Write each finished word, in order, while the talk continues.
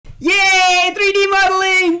3D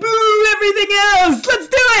modeling! Boo, everything else! Let's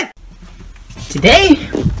do it! Today,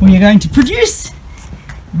 we are going to produce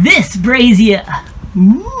this brazier.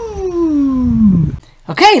 Ooh.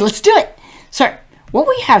 Okay, let's do it. So, what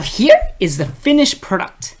we have here is the finished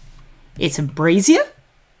product. It's a brazier,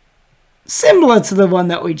 similar to the one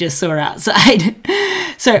that we just saw outside.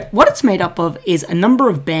 So, what it's made up of is a number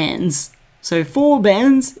of bands. So, 4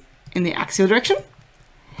 bands in the axial direction.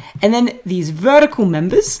 And then these vertical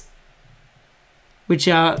members, which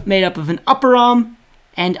are made up of an upper arm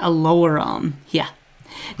and a lower arm here.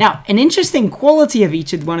 Now, an interesting quality of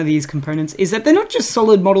each one of these components is that they're not just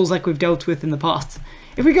solid models like we've dealt with in the past.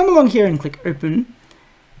 If we come along here and click open,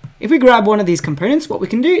 if we grab one of these components, what we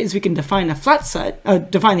can do is we can define a flat side,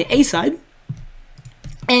 define the A side,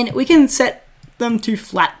 and we can set them to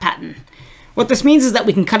flat pattern. What this means is that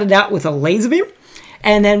we can cut it out with a laser beam,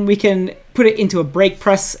 and then we can put it into a brake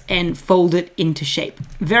press and fold it into shape.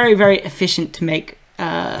 Very, very efficient to make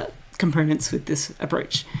components with this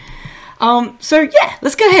approach. So yeah,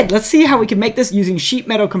 let's go ahead. Let's see how we can make this using sheet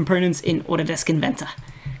metal components in Autodesk Inventor.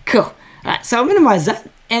 Cool. All right, so I'll minimize that,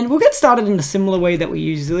 and we'll get started in a similar way that we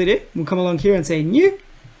usually do. We'll come along here and say new.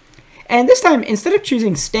 And this time, instead of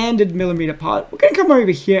choosing standard millimeter part, we're going to come over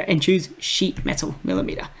here and choose sheet metal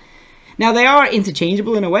millimeter. Now they are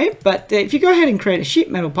interchangeable in a way, but if you go ahead and create a sheet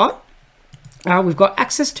metal part, we've got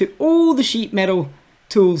access to all the sheet metal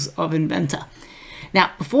tools of Inventor.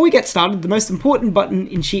 Now, before we get started, the most important button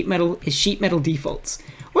in sheet metal is sheet metal defaults.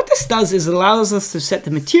 What this does is it allows us to set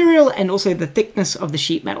the material and also the thickness of the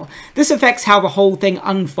sheet metal. This affects how the whole thing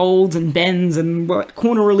unfolds and bends and what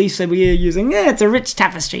corner reliefs that we are using. It's a rich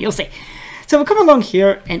tapestry, you'll see. So we'll come along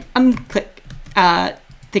here and unclick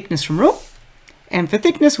thickness from rule. And for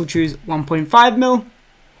thickness, we'll choose 1.5 mil.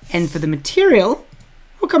 And for the material,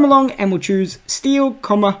 we'll come along and we'll choose steel,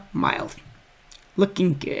 mild.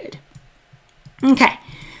 Looking good. Okay,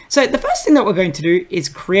 so the first thing that we're going to do is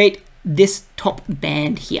create this top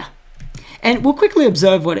band here. And we'll quickly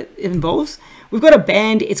observe what it involves. We've got a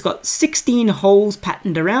band, it's got 16 holes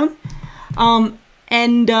patterned around.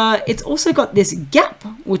 It's also got this gap,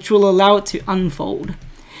 which will allow it to unfold.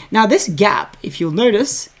 Now this gap, if you'll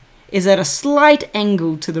notice, is at a slight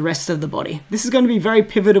angle to the rest of the body. This is going to be very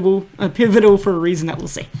pivotal for a reason that we'll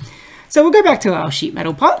see. So we'll go back to our sheet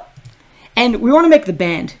metal part, and we want to make the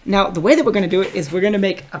band. Now the way that we're going to do it is we're going to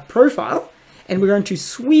make a profile, and we're going to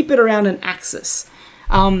sweep it around an axis.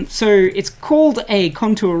 So it's called a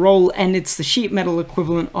contour roll, and it's the sheet metal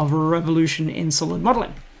equivalent of a revolution in solid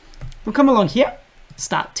modeling. We'll come along here,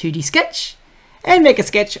 start 2D sketch, and make a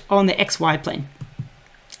sketch on the XY plane.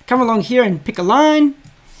 Come along here and pick a line.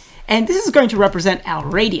 And this is going to represent our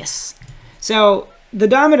radius. So the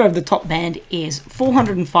diameter of the top band is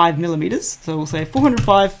 405 millimeters. So we'll say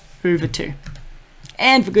 405/2.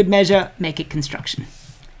 And for good measure, make it construction.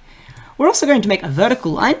 We're also going to make a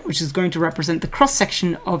vertical line, which is going to represent the cross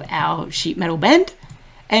section of our sheet metal band.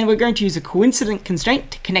 And we're going to use a coincident constraint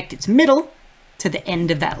to connect its middle to the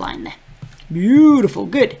end of that line there. Beautiful,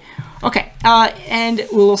 good. Okay, and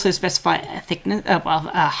we'll also specify a thickness,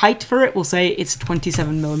 a height for it. We'll say it's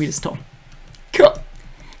 27 millimeters tall. Cool.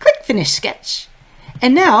 Click Finish Sketch.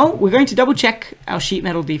 And now we're going to double check our sheet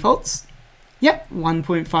metal defaults. Yep,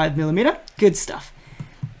 1.5 millimeter. Good stuff.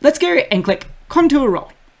 Let's go and click Contour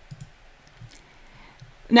Roll.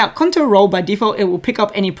 Now, Contour Roll by default, it will pick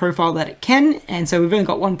up any profile that it can. And so we've only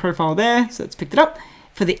got one profile there, so it's picked it up.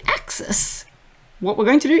 For the axis, what we're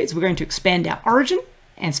going to do is we're going to expand our origin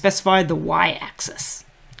and specify the y-axis.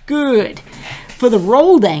 Good. For the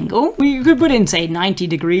rolled angle, we could put in, say, 90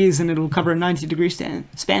 degrees and it'll cover a 90-degree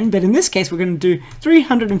span, but in this case, we're going to do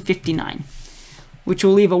 359, which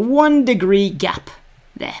will leave a 1-degree gap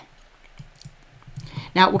there.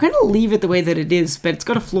 Now, we're going to leave it the way that it is, but it's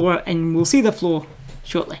got a floor, and we'll see the floor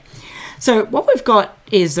shortly. So what we've got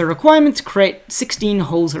is the requirement to create 16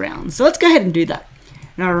 holes around. So let's go ahead and do that.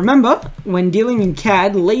 Now remember, when dealing in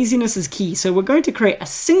CAD, laziness is key. So we're going to create a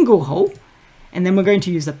single hole, and then we're going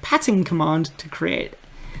to use the pattern command to create it.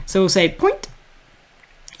 So we'll say point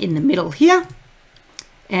in the middle here,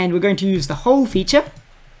 and we're going to use the hole feature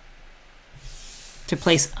to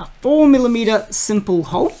place a 4 millimeter simple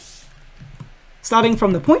hole, starting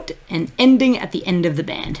from the point and ending at the end of the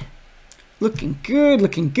band. Looking good,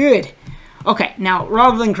 looking good. Okay, now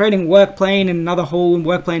rather than creating work plane and another hole and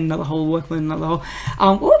work plane, another hole, work plane, another hole,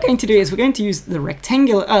 what we're going to do is we're going to use the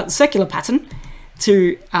rectangular, circular pattern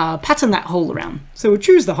to pattern that hole around. So we'll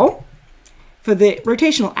choose the hole. For the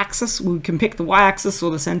rotational axis, we can pick the y-axis or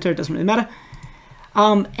the center, it doesn't really matter.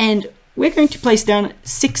 And we're going to place down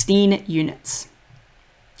 16 units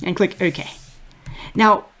and click OK.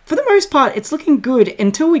 Now, for the most part, it's looking good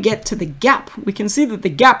until we get to the gap. We can see that the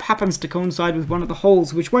gap happens to coincide with one of the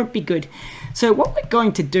holes, which won't be good. So what we're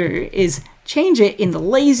going to do is change it in the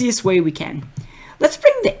laziest way we can. Let's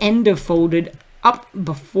bring the end of folded up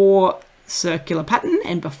before circular pattern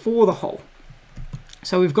and before the hole.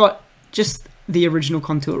 So we've got just the original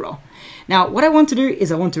contour roll. Now what I want to do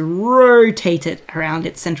is I want to rotate it around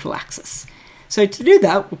its central axis. So to do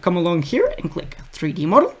that, we'll come along here and click 3D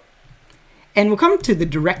model, and we'll come to the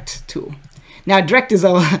direct tool. Now direct is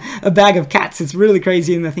a bag of cats. It's really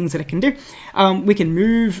crazy in the things that it can do. We can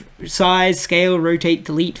move, size, scale, rotate,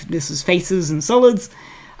 delete. This is faces and solids.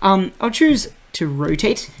 I'll choose to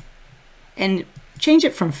rotate and change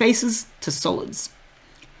it from faces to solids.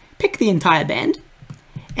 Pick the entire band,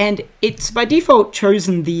 and it's by default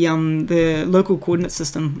chosen the local coordinate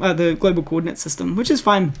system, the global coordinate system, which is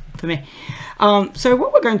fine for me. So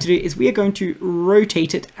what we're going to do is we are going to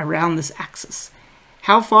rotate it around this axis.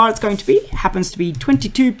 How far it's going to be happens to be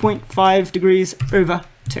 22.5 degrees over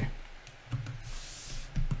 2.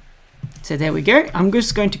 So there we go. I'm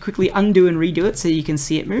just going to quickly undo and redo it so you can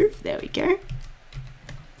see it move. There we go.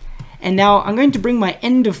 And now I'm going to bring my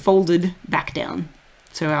end of folded back down.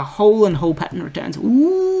 So our hole and hole pattern returns.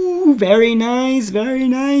 Ooh, very nice, very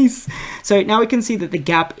nice. So now we can see that the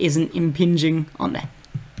gap isn't impinging on there.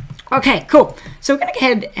 Okay, cool. So we're going to go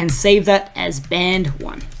ahead and save that as band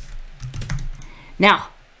 1. Now,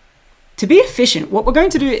 to be efficient, what we're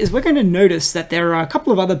going to do is we're going to notice that there are a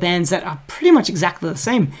couple of other bands that are pretty much exactly the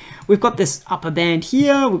same. We've got this upper band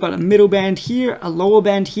here, we've got a middle band here, a lower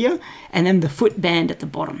band here, and then the foot band at the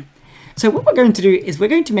bottom. So what we're going to do is we're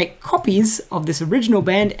going to make copies of this original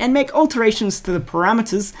band and make alterations to the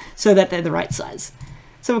parameters so that they're the right size.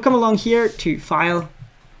 So we'll come along here to File,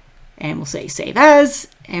 and we'll say Save As,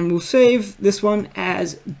 and we'll save this one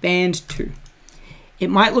as band 2. It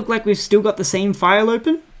might look like we've still got the same file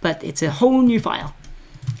open, but it's a whole new file.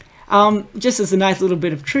 Just as a nice little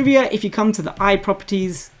bit of trivia, if you come to the eye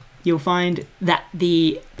properties, you'll find that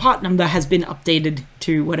the part number has been updated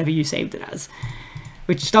to whatever you saved it as,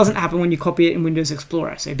 which doesn't happen when you copy it in Windows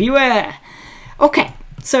Explorer, so beware. Okay,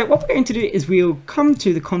 so what we're going to do is we'll come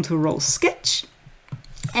to the contour roll sketch,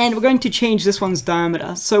 and we're going to change this one's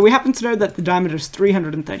diameter. So we happen to know that the diameter is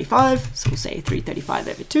 335, so we'll say 335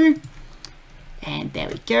 over 2. And there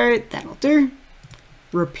we go, that'll do.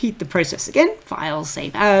 Repeat the process again. File,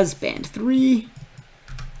 Save As, band 3.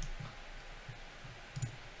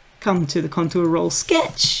 Come to the contour roll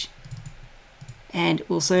sketch. And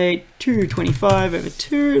we'll say 225 over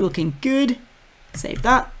 2, looking good. Save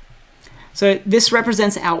that. So this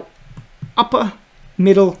represents our upper,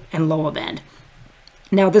 middle, and lower band.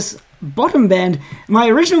 Now this bottom band, my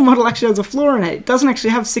original model actually has a flaw in it. It doesn't actually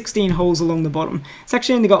have 16 holes along the bottom. It's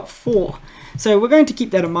actually only got 4. So we're going to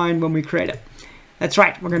keep that in mind when we create it. That's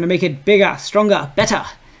right, we're going to make it bigger, stronger, better.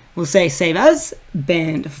 We'll say Save As,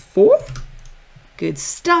 band 4. Good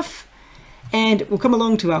stuff. And we'll come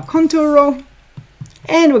along to our contour roll.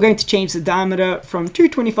 And we're going to change the diameter from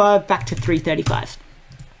 225 back to 335.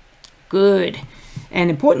 Good. And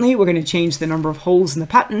importantly, we're going to change the number of holes in the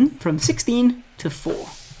pattern from 16 to 4.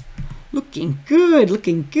 Looking good,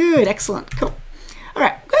 looking good. Excellent, cool. All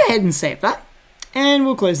right, go ahead and save that. And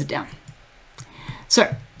we'll close it down.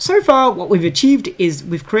 So far what we've achieved is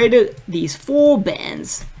we've created these 4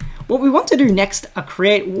 bands. What we want to do next are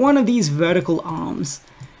create one of these vertical arms.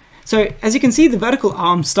 So as you can see, the vertical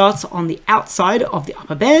arm starts on the outside of the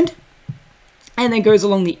upper band and then goes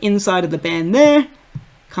along the inside of the band there,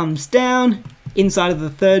 comes down inside of the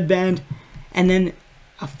third band, and then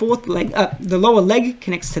a fourth leg, the lower leg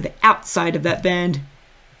connects to the outside of that band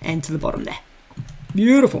and to the bottom there.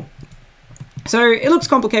 Beautiful. So it looks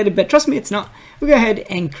complicated, but trust me, it's not. We'll go ahead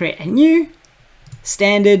and create a new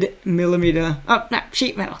standard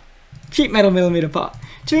sheet metal millimeter part.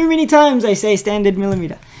 Too many times I say standard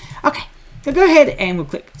millimeter. Okay, so go ahead and we'll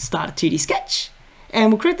click Start a 2D Sketch,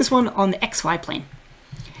 and we'll create this one on the XY plane.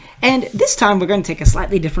 And this time we're going to take a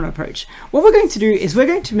slightly different approach. What we're going to do is we're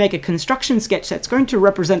going to make a construction sketch that's going to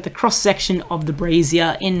represent the cross-section of the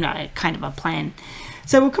brazier in a kind of a plan.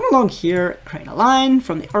 So we'll come along here, create a line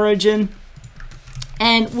from the origin,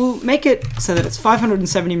 and we'll make it so that it's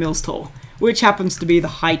 570 mils tall, which happens to be the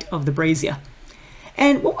height of the brazier.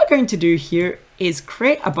 And what we're going to do here is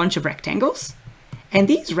create a bunch of rectangles, and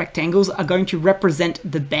these rectangles are going to represent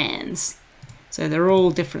the bands. So they're all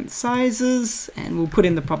different sizes, and we'll put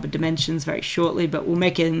in the proper dimensions very shortly, but we'll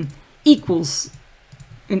make an equals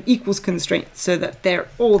constraint so that they're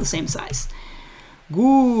all the same size.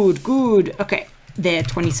 Good, good. Okay, they're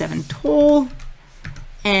 27 tall,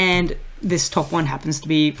 and this top one happens to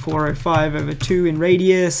be 405/2 in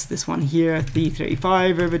radius. This one here,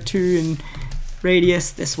 335/2 in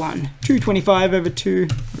radius. This one, 225/2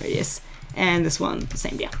 radius. And this one, the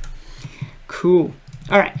same deal. Cool.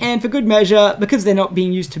 All right, and for good measure, because they're not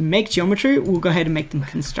being used to make geometry, we'll go ahead and make them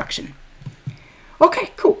construction.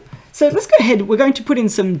 Okay, cool. So let's go ahead. We're going to put in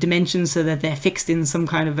some dimensions so that they're fixed in some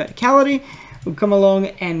kind of verticality. We'll come along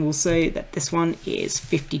and we'll say that this one is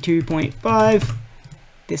 52.5.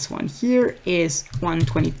 This one here is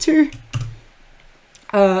 122.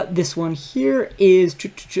 This one here is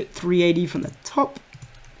 380 from the top.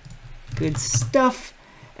 Good stuff.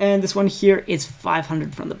 And this one here is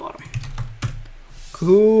 500 from the bottom.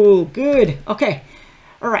 Cool, good. Okay.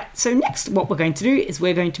 All right, so next what we're going to do is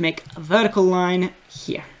we're going to make a vertical line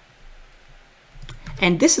here.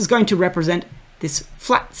 And this is going to represent this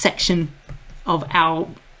flat section of our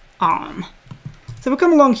arm. So we'll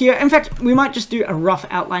come along here. In fact, we might just do a rough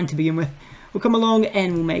outline to begin with. We'll come along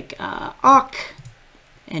and we'll make an arc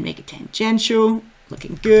and make it tangential,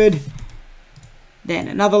 looking good. Then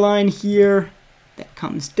another line here that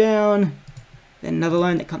comes down. Then another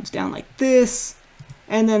line that comes down like this.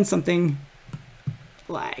 And then something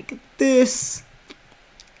like this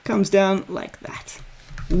comes down like that.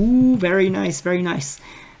 Ooh, very nice, very nice.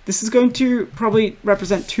 This is going to probably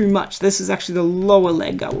represent too much. This is actually the lower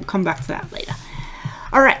leg. I will come back to that later.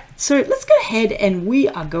 All right, so let's go ahead and we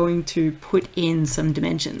are going to put in some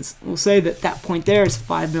dimensions. We'll say that that point there is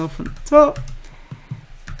 5 mil from the top.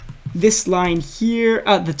 This line here,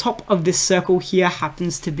 the top of this circle here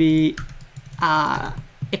happens to be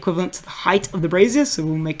equivalent to the height of the brazier, so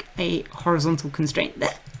we'll make a horizontal constraint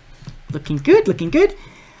there. Looking good, looking good.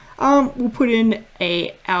 We'll put in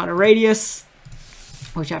a outer radius,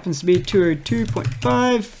 which happens to be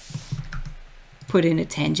 202.5. Put in a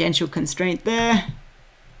tangential constraint there.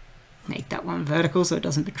 Make that one vertical so it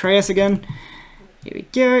doesn't betray us again. Here we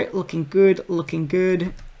go, looking good, looking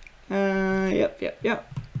good. Yep.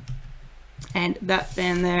 And that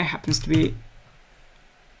band there happens to be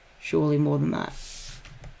surely more than that.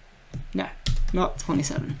 No, not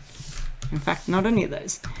 27. In fact, not any of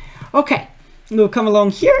those. Okay, we'll come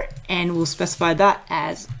along here and we'll specify that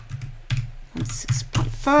as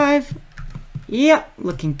 6.5. Yeah,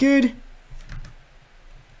 looking good.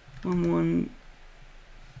 112.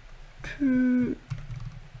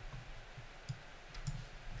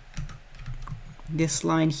 This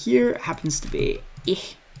line here happens to be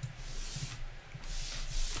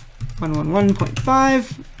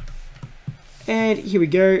 111.5. And here we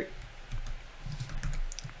go.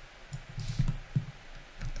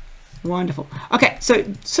 Wonderful. Okay, so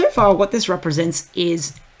far what this represents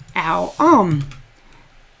is our arm.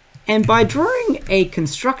 And by drawing a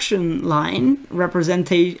construction line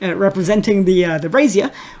representing the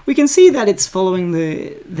brazier, we can see that it's following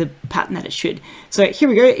the pattern that it should. So here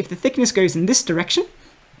we go. If the thickness goes in this direction,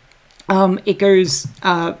 it goes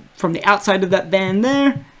from the outside of that band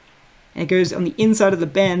there, and it goes on the inside of the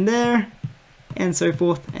band there, and so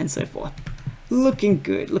forth and so forth. Looking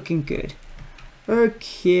good, looking good.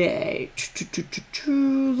 Okay,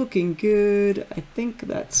 looking good. I think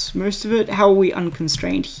that's most of it. How are we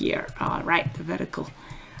unconstrained here? All right, the vertical.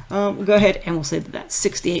 We'll go ahead and we'll say that that's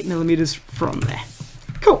 68 millimeters from there.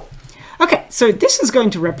 Cool. Okay, so this is going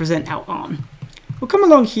to represent our arm. We'll come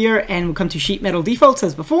along here and we'll come to sheet metal defaults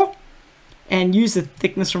as before, and use the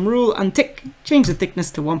thickness from rule, untick, change the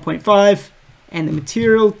thickness to 1.5, and the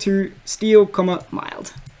material to steel,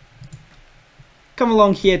 mild. Come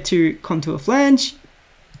along here to contour flange,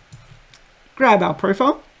 grab our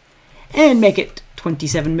profile, and make it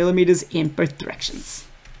 27 millimeters in both directions.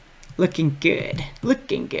 Looking good,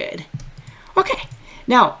 looking good. Okay,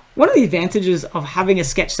 now one of the advantages of having a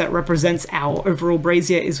sketch that represents our overall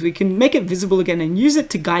brazier is we can make it visible again and use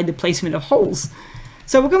it to guide the placement of holes.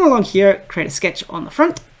 So we'll come along here, create a sketch on the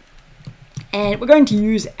front, and we're going to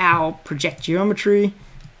use our project geometry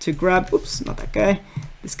to grab, oops, not that guy,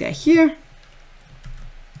 this guy here,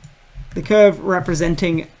 the curve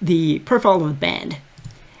representing the profile of the band.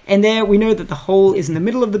 And there we know that the hole is in the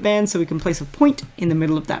middle of the band, so we can place a point in the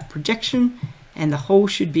middle of that projection, and the hole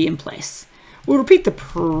should be in place. We'll repeat the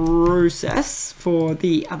process for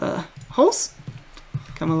the other holes.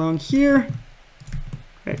 Come along here,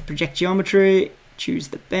 create project geometry, choose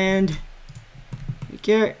the band, there we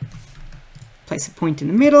go, place a point in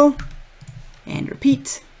the middle, and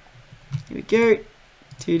repeat. Here we go,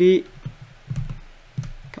 2D.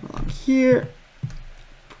 Come along here,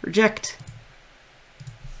 project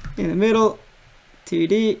in the middle,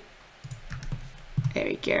 2D. There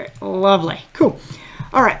we go, lovely, cool.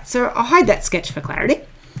 All right, so I'll hide that sketch for clarity.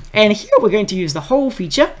 And here we're going to use the hole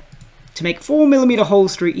feature to make 4mm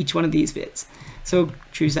holes through each one of these bits. So we'll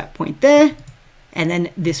choose that point there, and then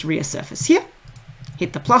this rear surface here.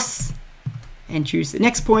 Hit the plus, and choose the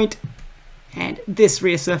next point, and this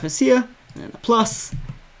rear surface here, and then the plus,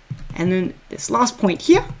 and then this last point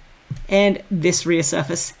here, and this rear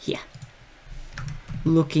surface here.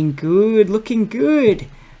 Looking good, looking good.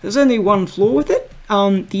 There's only one flaw with it.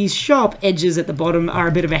 These sharp edges at the bottom are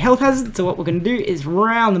a bit of a health hazard, so what we're going to do is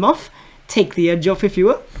round them off, take the edge off if you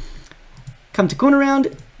will, come to corner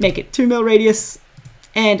round, make it 2mm radius,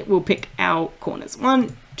 and we'll pick our corners.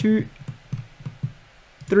 1, 2,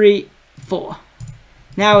 3, 4.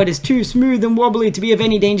 Now it is too smooth and wobbly to be of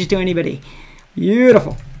any danger to anybody.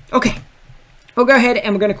 Beautiful. Okay, we'll go ahead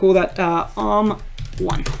and we're going to call that arm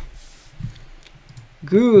 1.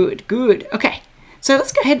 Good, good. Okay, so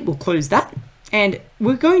let's go ahead, we'll close that, and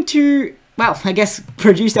we're going to, well, I guess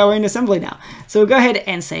produce our own assembly now. So we'll go ahead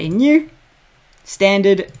and say new,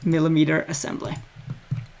 standard millimeter assembly.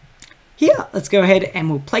 Here, let's go ahead and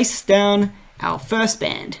we'll place down our first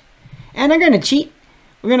band. And I'm going to cheat.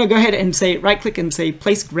 We're going to go ahead and say right click and say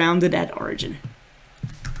place grounded at origin.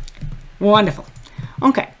 Wonderful.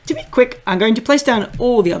 Okay, to be quick, I'm going to place down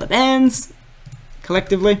all the other bands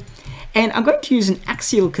collectively, and I'm going to use an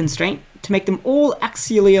axial constraint to make them all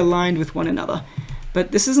axially aligned with one another.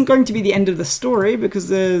 But this isn't going to be the end of the story, because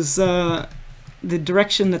there's the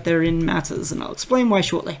direction that they're in matters, and I'll explain why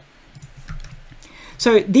shortly.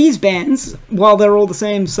 So these bands, while they're all the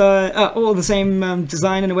same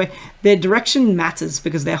design in a way, their direction matters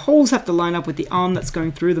because their holes have to line up with the arm that's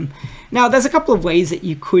going through them. Now, there's a couple of ways that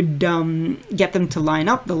you could get them to line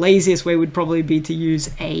up. The laziest way would probably be to use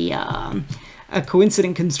a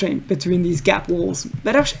coincident constraint between these gap walls.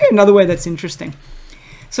 But I'll show you another way that's interesting.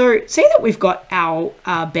 So say that we've got our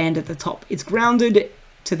band at the top. It's grounded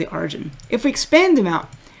to the origin. If we expand them out,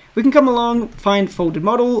 we can come along, find folded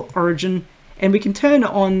model, origin, and we can turn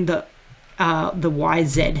on the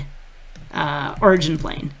YZ origin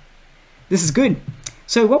plane. This is good.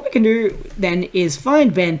 So what we can do then is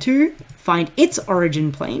find band 2, find its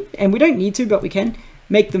origin plane, and we don't need to, but we can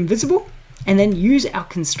make them visible, and then use our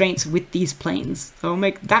constraints with these planes. So we'll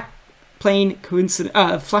make that plane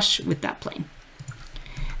flush with that plane.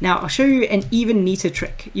 Now I'll show you an even neater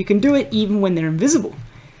trick. You can do it even when they're invisible.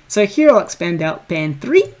 So here I'll expand out band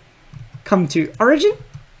 3, come to origin,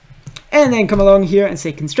 and then come along here and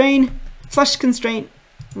say constrain, flush constraint,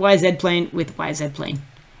 YZ plane with YZ plane,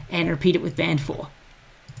 and repeat it with band 4.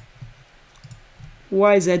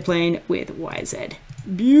 YZ plane with YZ.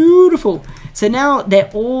 Beautiful. So now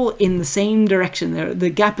they're all in the same direction. The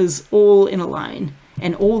gap is all in a line,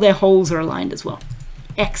 and all their holes are aligned as well.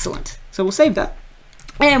 Excellent. So we'll save that,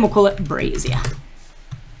 and we'll call it Brazier.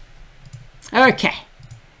 Okay.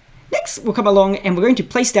 Next, we'll come along and we're going to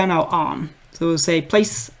place down our arm. So we'll say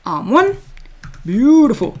place arm 1.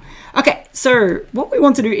 Beautiful. Okay, so what we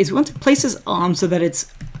want to do is we want to place this arm so that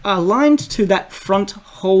it's aligned to that front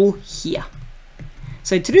hole here.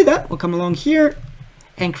 So to do that, we'll come along here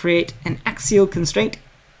and create an axial constraint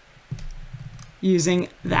using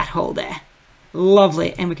that hole there.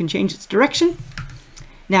 Lovely, and we can change its direction.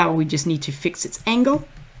 Now we just need to fix its angle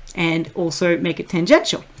and also make it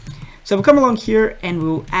tangential. So we'll come along here and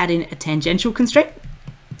we'll add in a tangential constraint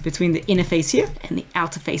between the inner face here and the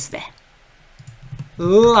outer face there.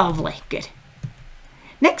 Lovely, good.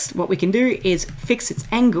 Next, what we can do is fix its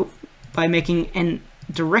angle by making a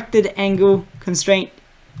directed angle constraint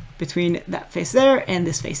between that face there and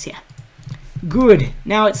this face here. Good,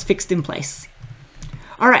 now it's fixed in place.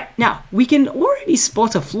 All right, now we can already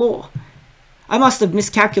spot a flaw. I must have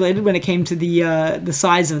miscalculated when it came to the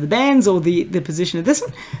size of the bands or the position of this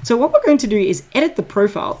one. So what we're going to do is edit the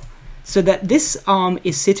profile so that this arm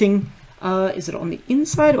is sitting, is it on the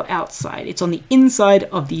inside or outside? It's on the inside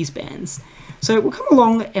of these bands. So we'll come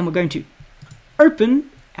along and we're going to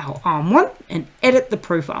open our arm 1 and edit the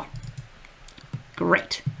profile.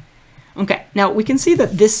 Great. Okay, now we can see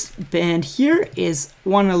that this band here is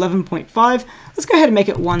 111.5. Let's go ahead and make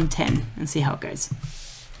it 110 and see how it goes.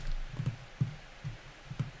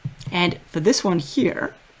 And for this one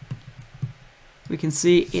here, we can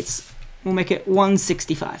see we'll make it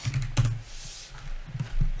 165.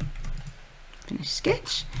 Finish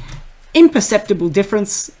sketch. Imperceptible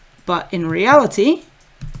difference, but in reality,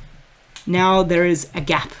 now there is a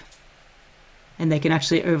gap and they can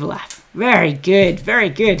actually overlap. Very good, very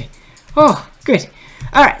good. Oh, good.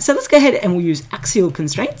 All right, so let's go ahead and we'll use axial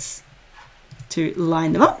constraints to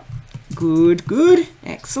line them up. Good, good,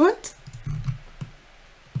 excellent.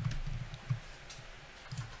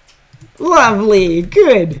 Lovely,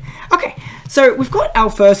 good. Okay, so we've got our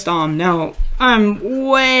first arm. Now, I'm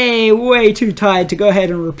way too tired to go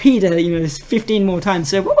ahead and repeat it, you know, 15 more times.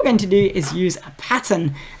 So what we're going to do is use a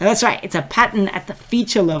pattern. And that's right, it's a pattern at the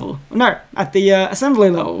feature level. No, at the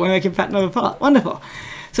assembly level. We're making pattern of a part. Wonderful.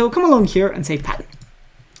 So we'll come along here and say pattern.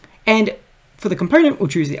 And for the component, we'll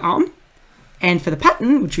choose the arm. And for the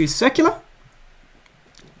pattern, we'll choose circular.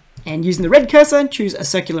 And using the red cursor, choose a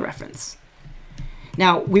circular reference.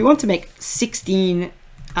 Now, we want to make 16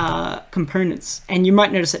 components, and you might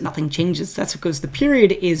notice that nothing changes. That's because the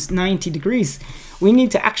period is 90 degrees. We need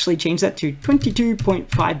to actually change that to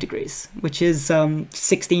 22.5 degrees, which is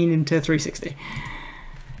 16 into 360.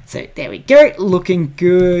 So there we go, looking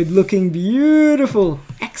good, looking beautiful,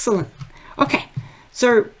 excellent. Okay,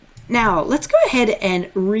 so now let's go ahead and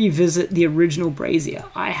revisit the original Brazier.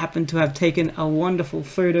 I happen to have taken a wonderful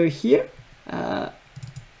photo here. Here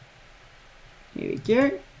we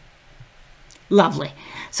go. Lovely.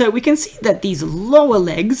 So we can see that these lower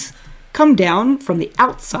legs come down from the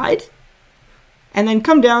outside and then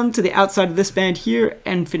come down to the outside of this band here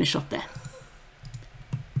and finish off there.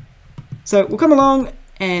 So we'll come along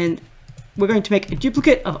and we're going to make a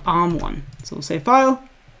duplicate of arm 1. So we'll say File,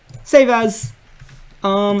 Save As,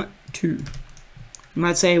 Arm 2. You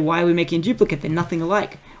might say, why are we making a duplicate? They're nothing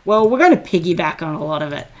alike. Well, we're going to piggyback on a lot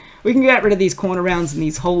of it. We can get rid of these corner rounds and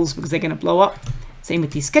these holes because they're going to blow up. Same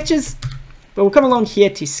with these sketches. But we'll come along here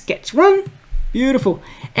to sketch 1. Beautiful.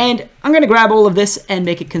 And I'm going to grab all of this and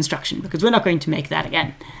make it construction because we're not going to make that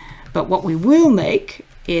again. But what we will make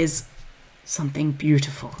is something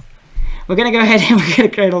beautiful. We're going to go ahead and we're going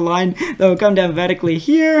to create a line that will come down vertically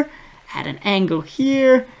here, add an angle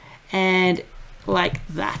here, and like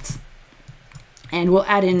that. And we'll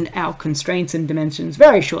add in our constraints and dimensions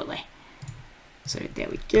very shortly. So there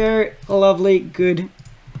we go. Lovely. Good.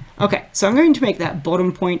 Okay, so I'm going to make that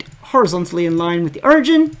bottom point horizontally in line with the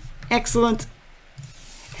origin. Excellent.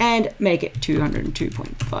 And make it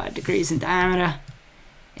 202.5 degrees in diameter.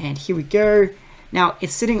 And here we go. Now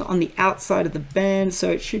it's sitting on the outside of the band,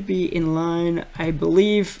 so it should be in line, I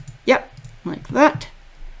believe. Yep, like that.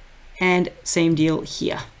 And same deal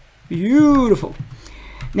here. Beautiful.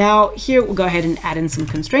 Now here we'll go ahead and add in some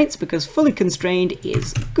constraints because fully constrained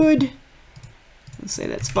is good. Let's say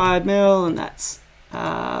that's 5 mil and that's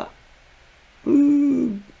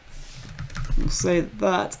we'll say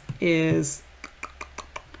that is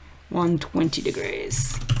 120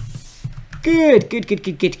 degrees. Good, good, good,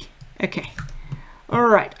 good, good. Okay. All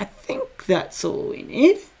right, I think that's all we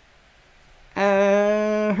need.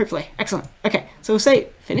 Hopefully, excellent. Okay, so we'll say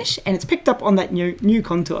finish, and it's picked up on that new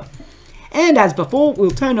contour. And as before,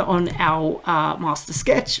 we'll turn on our master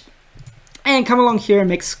sketch and come along here and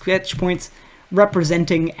make sketch points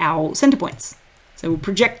representing our center points. So we'll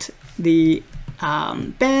project the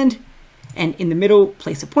band, and in the middle,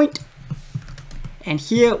 place a point. And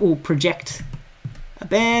here we'll project a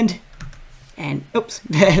band, and oops,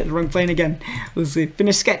 wrong plane again. We'll say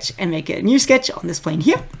finish sketch and make a new sketch on this plane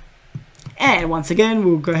here. And once again,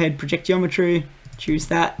 we'll go ahead, project geometry, choose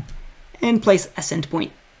that, and place a center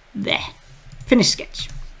point there. Finish sketch.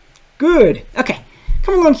 Good. Okay,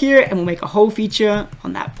 come along here and we'll make a whole feature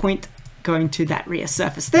on that point going to that rear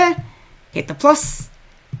surface there. Hit the plus.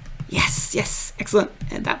 Yes, yes, excellent.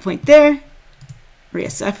 At that point there, rear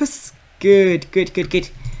surface. Good, good, good, good.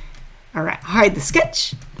 All right, hide the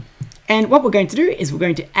sketch. And what we're going to do is we're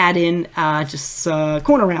going to add in just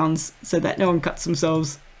corner rounds so that no one cuts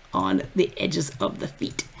themselves on the edges of the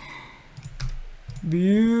feet.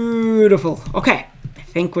 Beautiful. Okay, I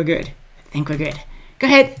think we're good. I think we're good. Go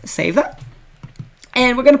ahead, save that.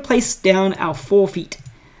 And we're going to place down our 4 feet.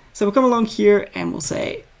 So we'll come along here and we'll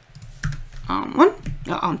say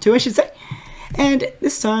arm 2, I should say. And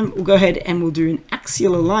this time we'll go ahead and we'll do an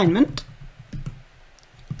axial alignment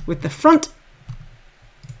with the front.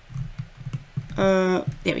 There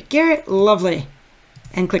we go, lovely.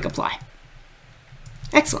 And click apply.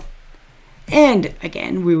 Excellent. And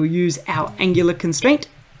again, we will use our angular constraint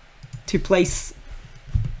to place,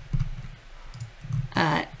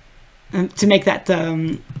 to make that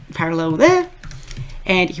parallel there.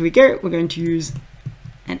 And here we go, we're going to use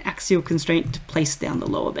an axial constraint to place down the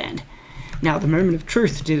lower band. Now the moment of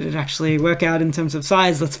truth, did it actually work out in terms of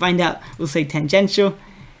size? Let's find out. We'll say tangential.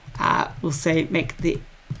 We'll say make the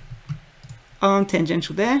arm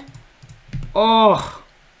tangential there. Oh,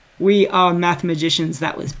 we are math magicians.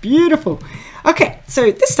 That was beautiful. Okay,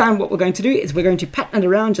 so this time what we're going to do is we're going to pattern it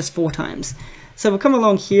around just 4 times. So we'll come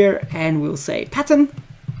along here and we'll say pattern,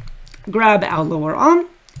 grab our lower arm,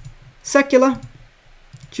 circular,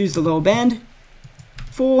 choose the lower band,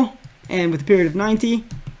 4, and with a period of 90,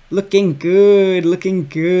 looking good,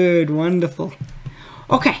 wonderful.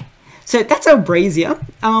 Okay, So that's our brazier.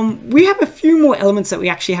 We have a few more elements that we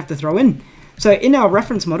actually have to throw in. So in our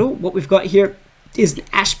reference model, what we've got here is an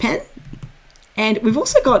ash pan, and we've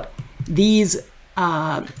also got these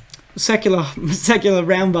circular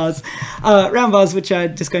round bars, which are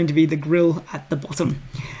just going to be the grill at the bottom.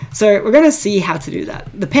 So we're going to see how to do that.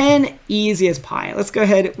 The pan, easy as pie. Let's go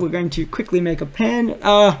ahead. We're going to quickly make a pan.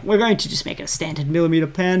 We're going to just make a standard millimeter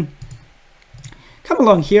pan. Come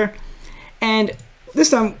along here, and this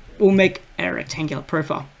time we'll make a rectangular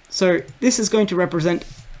profile. So this is going to represent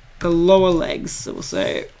the lower legs. So we'll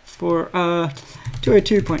say for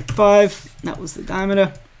 202.5, that was the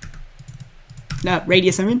diameter. No,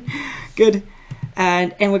 radius, I mean. Good.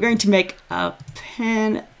 And we're going to make a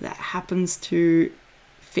pan that happens to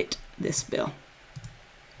fit this bill.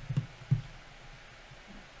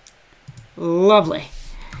 Lovely.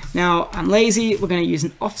 Now, I'm lazy. We're going to use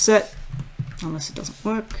an offset, unless it doesn't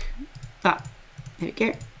work. There we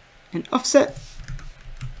go. An offset.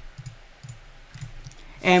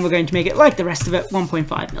 And we're going to make it like the rest of it,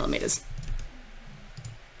 1.5 millimeters.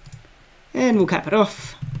 And we'll cap it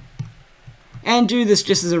off. And do this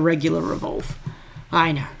just as a regular revolve.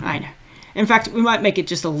 I know. In fact, we might make it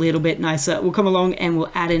just a little bit nicer. We'll come along and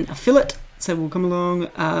we'll add in a fillet. So we'll come along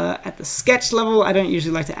at the sketch level. I don't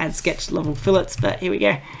usually like to add sketch level fillets, but here we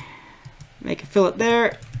go. Make a fillet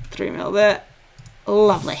there, 3 mil there.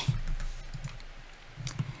 Lovely.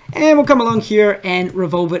 And we'll come along here and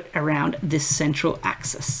revolve it around this central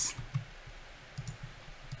axis.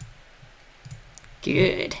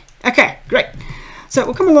 Good. Okay, great. So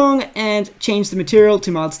we'll come along and change the material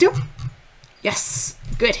to mild steel. Yes,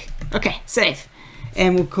 good. Okay, save.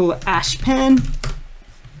 And we'll call it ash pan.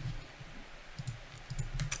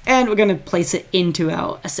 And we're going to place it into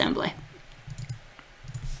our assembly.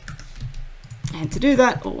 And to do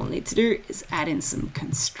that, all we'll need to do is add in some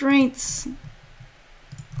constraints.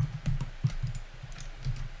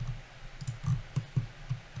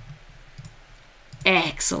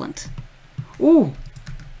 Excellent. Ooh,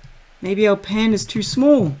 maybe our pan is too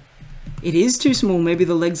small. It is too small, maybe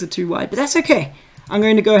the legs are too wide, but that's okay. I'm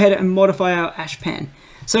going to go ahead and modify our ash pan.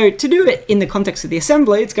 So to do it in the context of the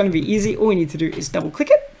assembly, it's going to be easy. All we need to do is double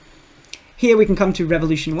click it. Here we can come to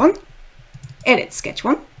Revolution 1, edit Sketch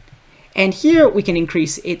 1, and here we can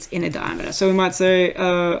increase its inner diameter. So we might say,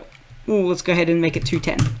 let's go ahead and make it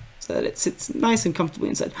 210 so that it sits nice and comfortably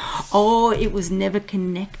inside. Oh, it was never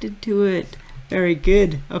connected to it. Very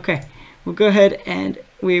good. Okay, we'll go ahead and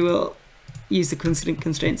we will use the coincident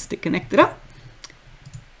constraints to connect it up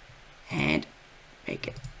and make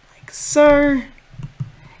it like so.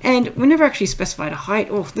 And we never actually specified a height.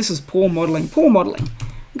 Oh, this is poor modeling,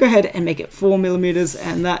 Go ahead and make it 4 millimeters,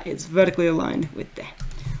 and that is vertically aligned with there.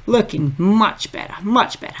 Looking much better,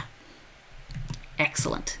 much better.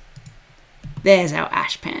 Excellent. There's our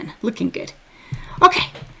ash pan, looking good. Okay,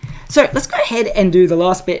 so let's go ahead and do the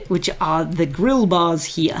last bit, which are the grill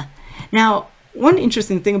bars here. Now, one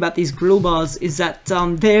interesting thing about these grill bars is that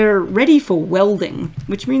they're ready for welding,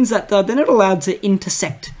 which means that they're not allowed to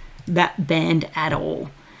intersect that band at all.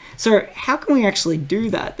 So how can we actually do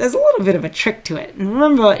that? There's a little bit of a trick to it. And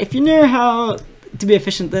remember, if you know how to be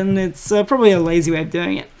efficient, then it's probably a lazy way of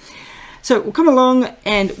doing it. So we'll come along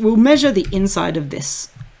and we'll measure the inside of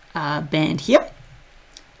this band here.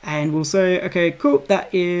 And we'll say, okay, cool,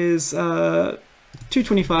 that is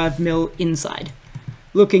 225 mil inside.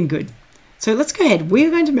 Looking good. So let's go ahead.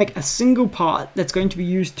 We're going to make a single part that's going to be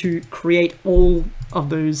used to create all of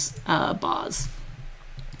those bars.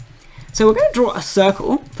 So we're going to draw a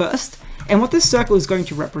circle first, and what this circle is going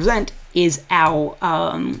to represent is our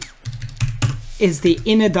is the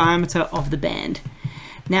inner diameter of the band.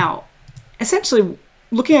 Now, essentially,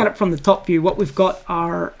 looking at it from the top view, what we've got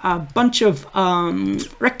are a bunch of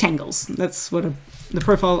rectangles. That's what the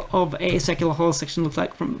profile of a circular hollow section looks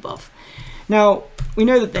like from above. Now, we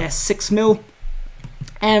know that they're 6 mil,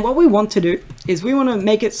 and what we want to do is we want to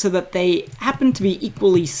make it so that they happen to be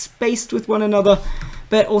equally spaced with one another,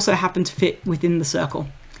 but also happen to fit within the circle.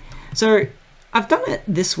 So I've done it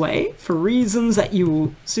this way for reasons that you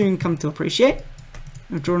will soon come to appreciate.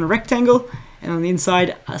 I've drawn a rectangle, and on the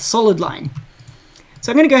inside, a solid line.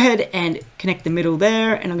 So I'm going to go ahead and connect the middle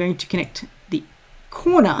there, and I'm going to connect the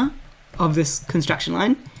corner of this construction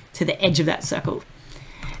line to the edge of that circle.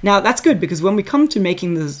 Now that's good, because when we come to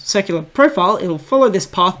making the circular profile, it'll follow this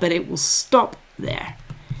path, but it will stop there.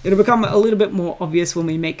 It'll become a little bit more obvious when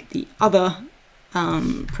we make the other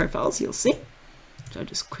profiles, you'll see. So I'll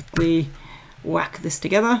just quickly whack this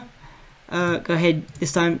together. Go ahead,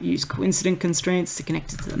 this time use coincident constraints to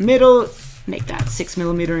connect it to the middle, make that 6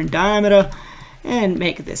 millimeter in diameter, and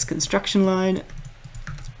make this construction line.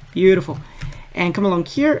 Beautiful. And come along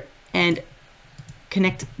here and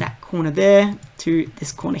connect that corner there to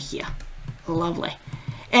this corner here. Lovely.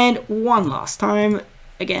 And one last time,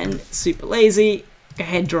 again, super lazy, go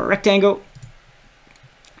ahead, draw a rectangle,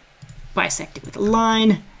 bisect it with a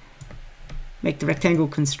line, make the rectangle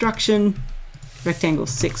construction, rectangle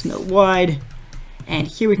 6 mil wide, and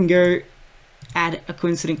here we can go add a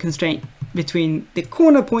coincident constraint between the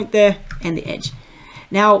corner point there and the edge.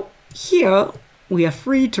 Now here we are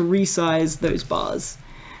free to resize those bars.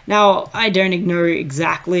 Now I don't know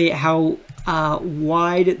exactly how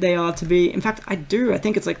wide they are to be. In fact, I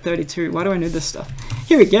think it's like 32. Why do I know this stuff?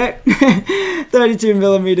 Here we go. 32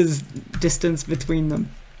 millimeters distance between them.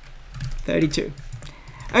 32.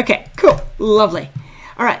 Okay, cool, lovely.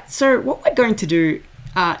 All right, so what we're going to do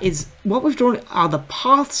is what we've drawn are the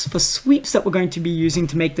paths for sweeps that we're going to be using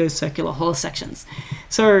to make those circular hollow sections.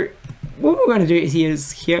 So what we're going to do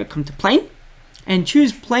is here, come to plane and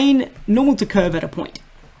choose plane normal to curve at a point.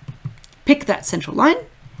 Pick that central line,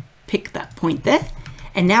 pick that point there,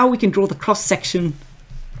 and now we can draw the cross section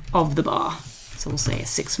of the bar. So we'll say a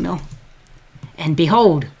 6 mil. And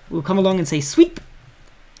behold, we'll come along and say sweep,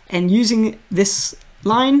 and using this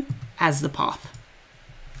line as the path.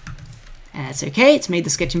 And that's okay, it's made the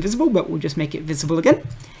sketch invisible, but we'll just make it visible again.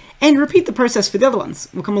 And repeat the process for the other ones.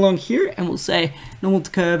 We'll come along here and we'll say normal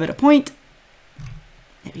to curve at a point.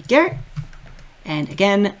 There we go. And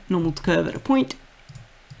again, normal to curve at a point.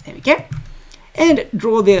 There we go. And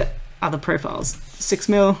draw the other profiles. 6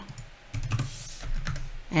 mil.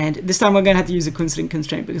 And this time we're going to have to use a coincident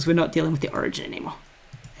constraint because we're not dealing with the origin anymore.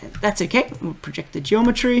 That's okay. We'll project the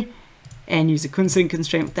geometry and use a coincident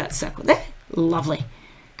constraint with that circle there. Lovely.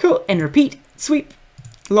 Cool. And repeat. Sweep.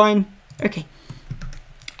 Line. Okay.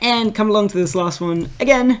 And come along to this last one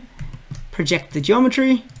again. Project the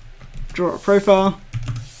geometry. Draw a profile.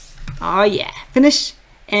 Oh yeah. Finish.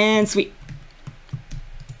 And sweep.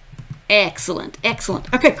 Excellent.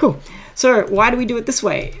 Excellent. Okay, cool. So why do we do it this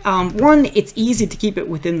way? One, it's easy to keep it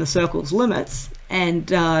within the circle's limits. And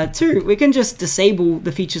two, we can just disable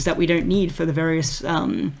the features that we don't need for the various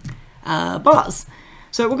bars.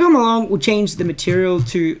 So we'll come along, we'll change the material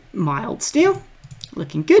to mild steel,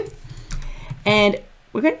 looking good. And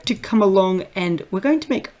we're going to come along and we're going to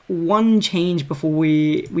make one change before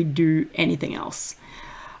we do anything else.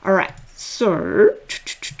 All right, so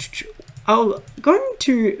I'm going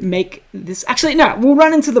to make this, actually, no, we'll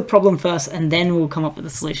run into the problem first and then we'll come up with a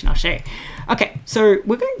solution. I'll show you. Okay, so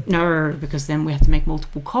we're going, no, because then we have to make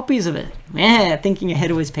multiple copies of it. Yeah, thinking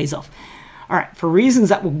ahead always pays off. All right, for reasons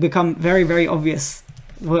that will become very, very obvious,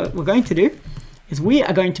 what we're going to do is we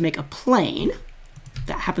are going to make a plane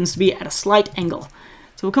that happens to be at a slight angle.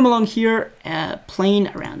 So we'll come along here, plane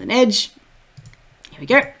around an edge. Here we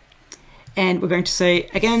go. And we're going to say,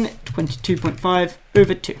 again, 22.5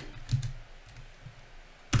 over 2.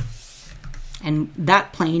 And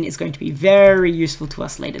that plane is going to be very useful to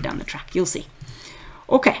us later down the track. You'll see.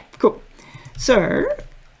 Okay, cool. So,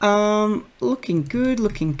 looking good,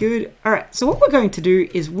 looking good. All right, so what we're going to do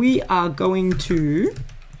is we are going to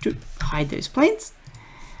hide those planes.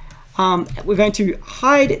 We're going to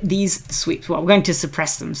hide these sweeps. Well, we're going to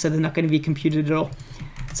suppress them so they're not going to be computed at all.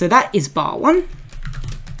 So that is bar 1,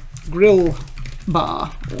 grill bar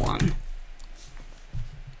 1.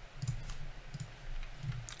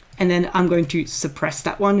 And then I'm going to suppress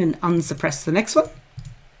that one and unsuppress the next one.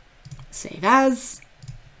 Save as.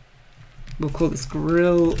 We'll call this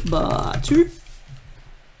grill bar 2.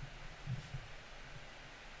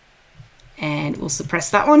 And we'll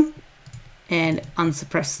suppress that one and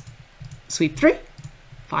unsuppress sweep 3.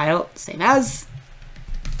 File, save as.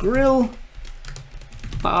 Grill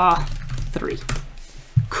bar 3.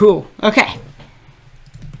 Cool. Okay.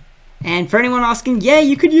 And for anyone asking, yeah,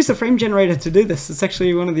 you could use a frame generator to do this. It's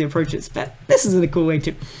actually one of the approaches, but this is a cool way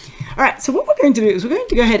too. All right, so what we're going to do is we're going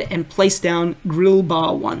to go ahead and place down grill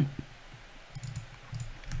bar 1.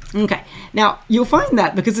 Okay, now you'll find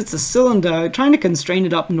that because it's a cylinder, trying to constrain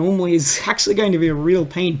it up normally is actually going to be a real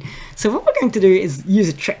pain. So what we're going to do is use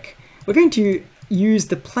a trick. We're going to use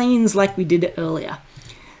the planes like we did earlier.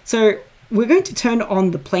 So we're going to turn on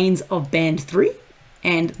the planes of band 3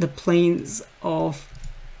 and the planes of,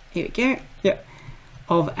 here we go, yeah,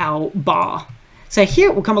 of our bar. So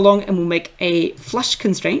here we'll come along and we'll make a flush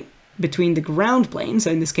constraint between the ground plane,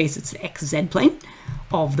 so in this case it's the XZ plane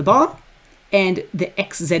of the bar, and the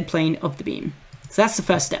XZ plane of the beam. So that's the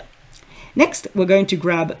first step. Next, we're going to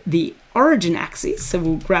grab the origin axis. So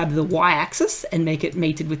we'll grab the y-axis and make it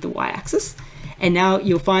mated with the y-axis. And now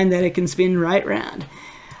you'll find that it can spin right round.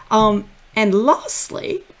 And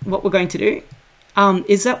lastly, what we're going to do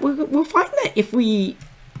is that we'll find that if we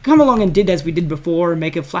come along and did as we did before and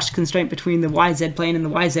make a flash constraint between the YZ plane and the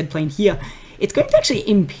YZ plane here, it's going to actually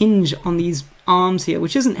impinge on these arms here,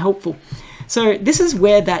 which isn't helpful. So this is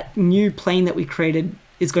where that new plane that we created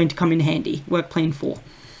is going to come in handy, work plane 4.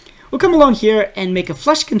 We'll come along here and make a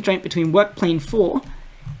flash constraint between work plane 4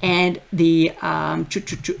 and the YZ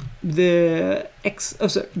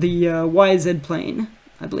plane.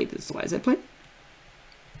 I believe it's the YZ plane.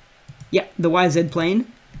 Yeah, the YZ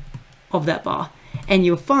plane of that bar. And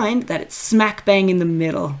you'll find that it's smack bang in the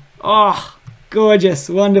middle. Oh, gorgeous,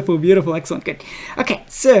 wonderful, beautiful, excellent, good. Okay,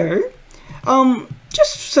 so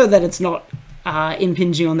just so that it's not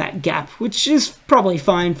impinging on that gap, which is probably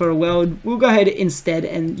fine for a weld, we'll go ahead instead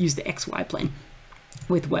and use the XY plane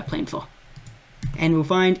with work plane 4. And we'll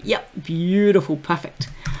find, yep, beautiful, perfect.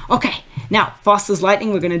 Okay, now, fast as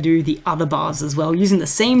lightning, we're going to do the other bars as well, using the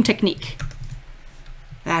same technique.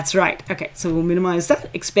 That's right. Okay, so we'll minimize that,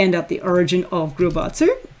 expand out the origin of grill bar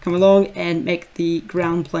 2, come along and make the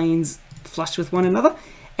ground planes flush with one another,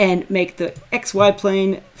 and make the XY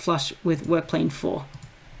plane flush with work plane 4.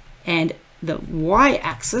 And the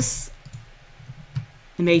Y-axis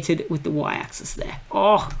mated with the Y-axis there.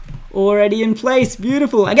 Oh, already in place.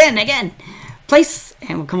 Beautiful. Again. Place,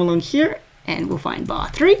 and we'll come along here, and we'll find bar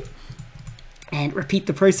 3, and repeat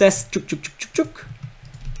the process.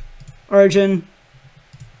 Origin.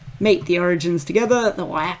 Mate the origins together, the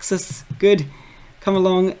Y-axis, good. Come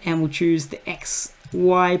along and we'll choose the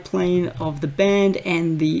XY plane of the band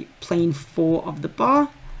and the plane 4 of the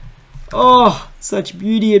bar. Oh, such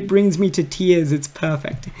beauty, it brings me to tears, it's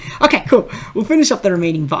perfect. Okay, cool, we'll finish up the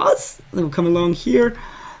remaining bars. Then we'll come along here.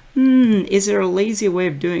 Is there a lazier way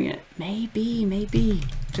of doing it? Maybe.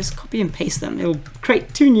 Just copy and paste them. It'll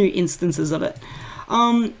create 2 new instances of it.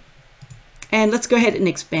 And let's go ahead and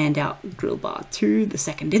expand out grill bar 2, the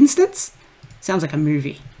second instance. Sounds like a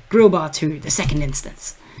movie. Grill bar 2, the second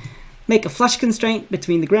instance. Make a flush constraint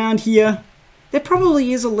between the ground here. There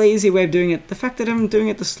probably is a lazy way of doing it. The fact that I'm doing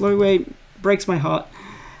it the slow way breaks my heart.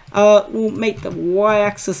 We'll make the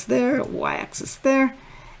Y-axis there,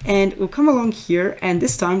 and we'll come along here, and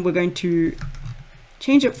this time we're going to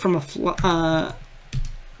change it from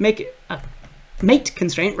make it a mate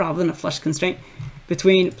constraint rather than a flush constraint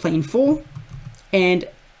between plane 4 and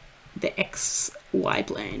the XY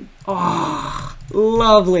plane. Oh,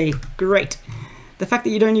 lovely, great. The fact that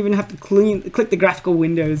you don't even have to click the graphical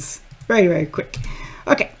windows, very quick.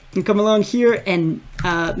 Okay, you come along here and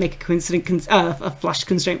make a flush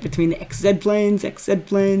constraint between the XZ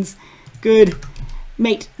planes, good.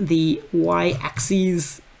 Mate the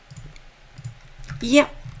Y-axes,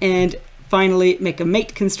 yep, and finally make a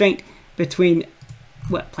mate constraint between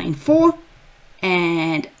work plane 4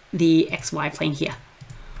 and the XY plane here.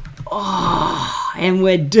 Oh, and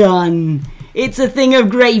we're done. It's a thing of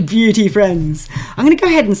great beauty, friends. I'm going to go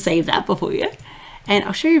ahead and save that before you, and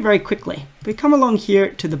I'll show you very quickly. We come along here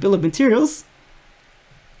to the bill of materials.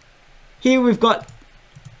 Here we've got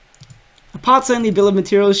a parts only bill of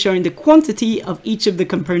materials showing the quantity of each of the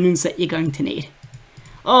components that you're going to need.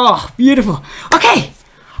 Oh, beautiful. Okay.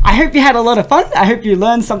 I hope you had a lot of fun. I hope you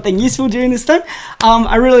learned something useful during this time.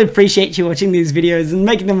 I really appreciate you watching these videos, and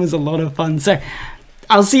making them was a lot of fun. So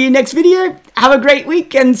I'll see you next video. Have a great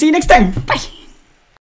week and see you next time. Bye.